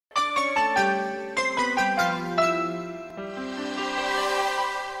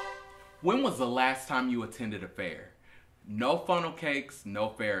When was the last time you attended a fair? No funnel cakes, no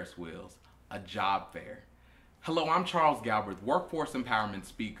Ferris wheels, a job fair. Hello, I'm Charles Galbreath, workforce empowerment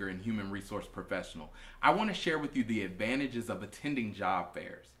speaker and human resource professional. I want to share with you the advantages of attending job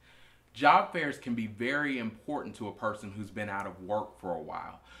fairs. Job fairs can be very important to a person who's been out of work for a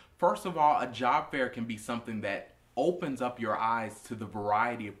while. First of all, a job fair can be something that opens up your eyes to the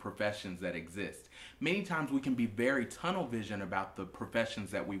variety of professions that exist. Many times we can be very tunnel vision about the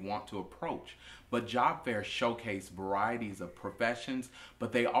professions that we want to approach, but job fairs showcase varieties of professions,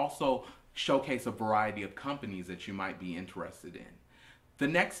 but they also showcase a variety of companies that you might be interested in. The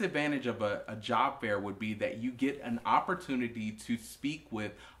next advantage of a job fair would be that you get an opportunity to speak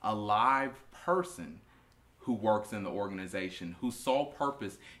with a live person who works in the organization, whose sole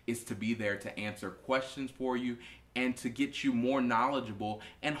purpose is to be there to answer questions for you and to get you more knowledgeable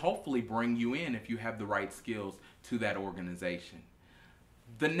and hopefully bring you in, if you have the right skills, to that organization.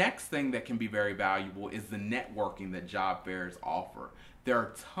 The next thing that can be very valuable is the networking that job fairs offer. There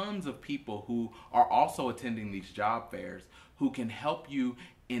are tons of people who are also attending these job fairs who can help you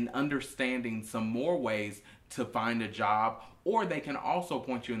in understanding some more ways to find a job, or they can also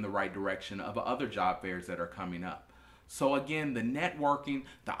point you in the right direction of other job fairs that are coming up. So again, the networking,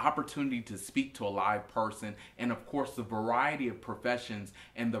 the opportunity to speak to a live person, and of course the variety of professions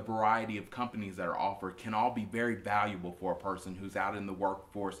and the variety of companies that are offered can all be very valuable for a person who's out in the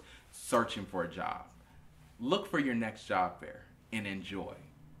workforce searching for a job. Look for your next job fair and enjoy.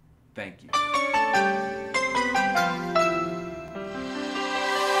 Thank you.